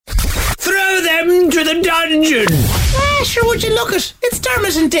the dungeon. Sure, would you look it? It's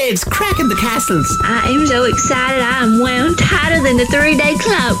Dermot and Dave's Cracking the Castles. I am so excited. I am wound tighter than the 3-day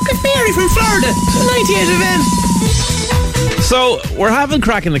cloak. With Mary from Florida, 98 event. So, we're having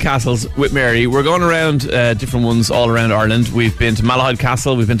Cracking the Castles with Mary. We're going around different ones all around Ireland. We've been to Malahide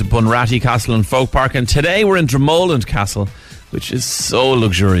Castle, we've been to Bunratty Castle and Folk Park, and today we're in Dromoland Castle, which is so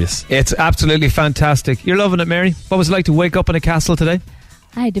luxurious. It's absolutely fantastic. You're loving it, Mary. What was it like to wake up in a castle today?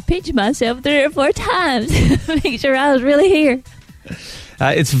 I had to pinch myself 3 or 4 times to make sure I was really here.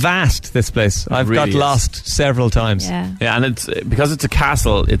 It's vast, this place. I've really got lost several times. Yeah, and it's because it's a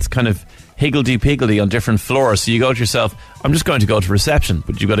castle, it's kind of higgledy-piggledy on different floors. So you go to yourself, I'm just going to go to reception,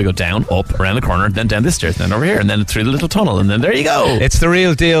 but you've got to go down, up, around the corner, then down this stairs, then over here, and then through the little tunnel, and then there you go. It's the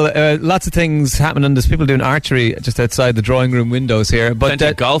real deal. Lots of things happening. There's people doing archery just outside the drawing room windows here. But plenty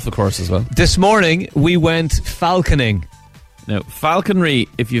of golf, of course, as well. This morning, we went falconing. Now, falconry,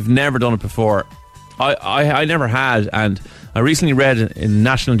 if you've never done it before, I never had, and I recently read in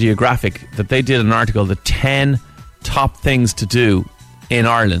National Geographic that they did an article, the 10 top things to do in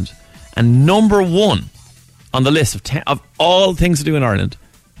Ireland. And number 1 on the list of all things to do in Ireland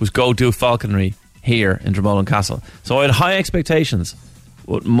was go do falconry here in Dromoland Castle. So I had high expectations.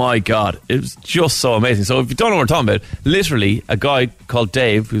 But my God, it was just so amazing. So if you don't know what we're talking about, literally a guy called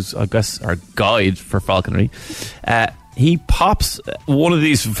Dave, who's I guess our guide for falconry, he pops one of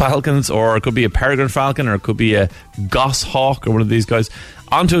these falcons, or it could be a peregrine falcon, or it could be a goshawk, or one of these guys,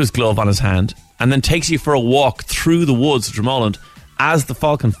 onto his glove on his hand, and then takes you for a walk through the woods of Dromoland as the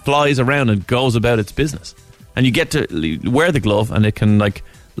falcon flies around and goes about its business. And you get to wear the glove, and it can like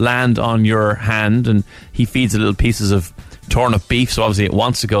land on your hand, and he feeds it little pieces of torn up beef, so obviously it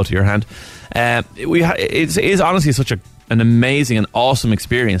wants to go to your hand. It is honestly such an amazing and awesome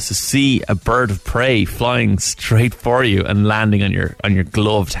experience to see a bird of prey flying straight for you and landing on your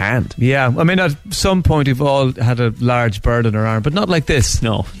gloved hand. Yeah, I mean, at some point we've all had a large bird in our arm, but not like this.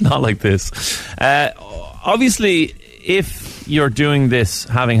 No, not like this. Obviously, if you're doing this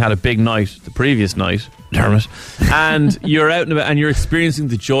having had a big night the previous night, Dermot, and you're out and about and you're experiencing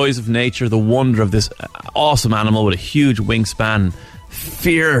the joys of nature, the wonder of this awesome animal with a huge wingspan,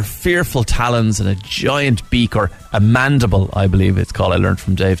 fearful talons and a giant beak, or a mandible, I believe it's called. I learned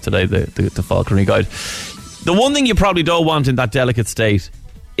from Dave today, the falconry guide. The one thing you probably don't want in that delicate state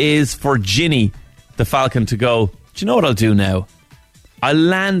is for Ginny, the falcon, to go, do you know what I'll do now? I'll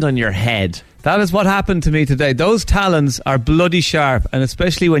land on your head. That is what happened to me today. Those talons are bloody sharp, and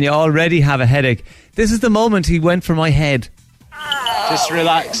especially when you already have a headache. This is the moment he went for my head. Just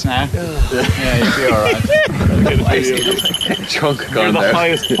relax now. Yeah, you'll be alright. Chunk gone there. You're the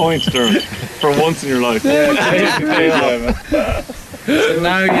highest point, Dermot, for once in your life. So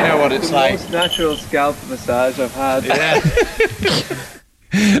now you know what it's like. Most natural scalp massage I've had. Yeah.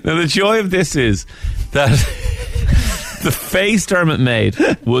 Now the joy of this is that the face Dermot made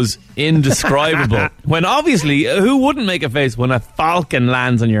was indescribable. When obviously, who wouldn't make a face when a falcon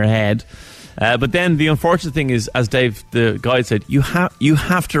lands on your head? But then the unfortunate thing is, as Dave, the guide, said, you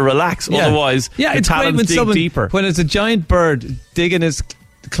have to relax, otherwise the talons dig deeper. When it's a giant bird digging his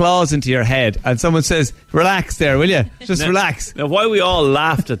claws into your head and someone says, relax there, will you? Just relax. Now, while we all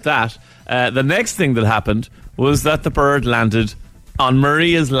laughed at that, the next thing that happened was that the bird landed on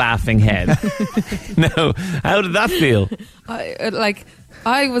Maria's laughing head. Now, how did that feel?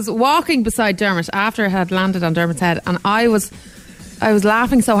 I was walking beside Dermot after it had landed on Dermot's head, and I was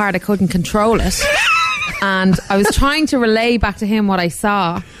laughing so hard I couldn't control it. And I was trying to relay back to him what I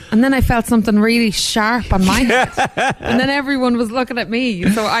saw, and then I felt something really sharp on my head, and then everyone was looking at me,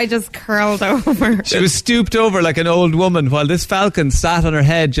 so I just curled over. She was stooped over like an old woman while this falcon sat on her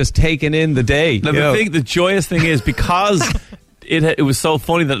head just taking in the day. Now, the joyous thing is, because it was so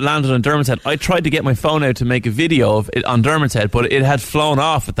funny that it landed on Dermot's head, I tried to get my phone out to make a video of it on Dermot's head, but it had flown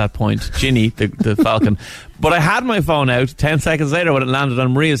off at that point, Ginny, the falcon. But I had my phone out 10 seconds later when it landed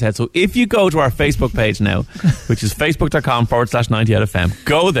on Maria's head. So if you go to our Facebook page now, which is facebook.com/90outfm,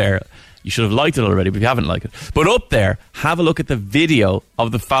 go there. You should have liked it already, but if you haven't liked it. But up there, have a look at the video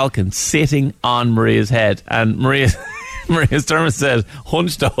of the falcon sitting on Maria's head. And Maria's Dermot said,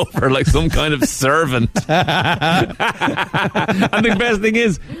 hunched over like some kind of servant. And the best thing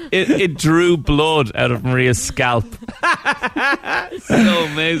is, it drew blood out of Maria's scalp. So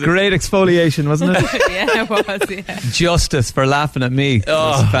amazing. Great exfoliation, wasn't it? Yeah, it was, yeah. Justice for laughing at me.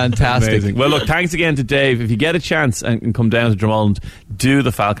 Oh, fantastic. Amazing. Well, look, thanks again to Dave. If you get a chance and come down to Dromoland, do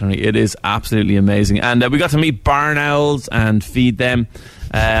the falconry. It is absolutely amazing. And we got to meet barn owls and feed them.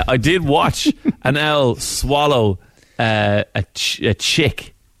 I did watch an owl swallow a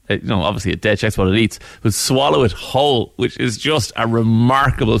chick obviously it checks what it eats, would swallow it whole, which is just a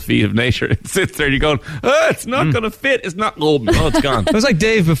remarkable feat of nature. It sits there and you're going, it's not going to fit. It's not. Oh, it's gone. It was like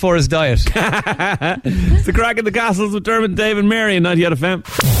Dave before his diet. It's the Craic in the Castles with Dermot, Dave and Mary in 98 FM.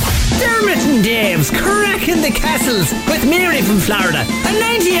 Dermot and Dave's Craic in the Castles with Mary from Florida. And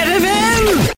 98 FM.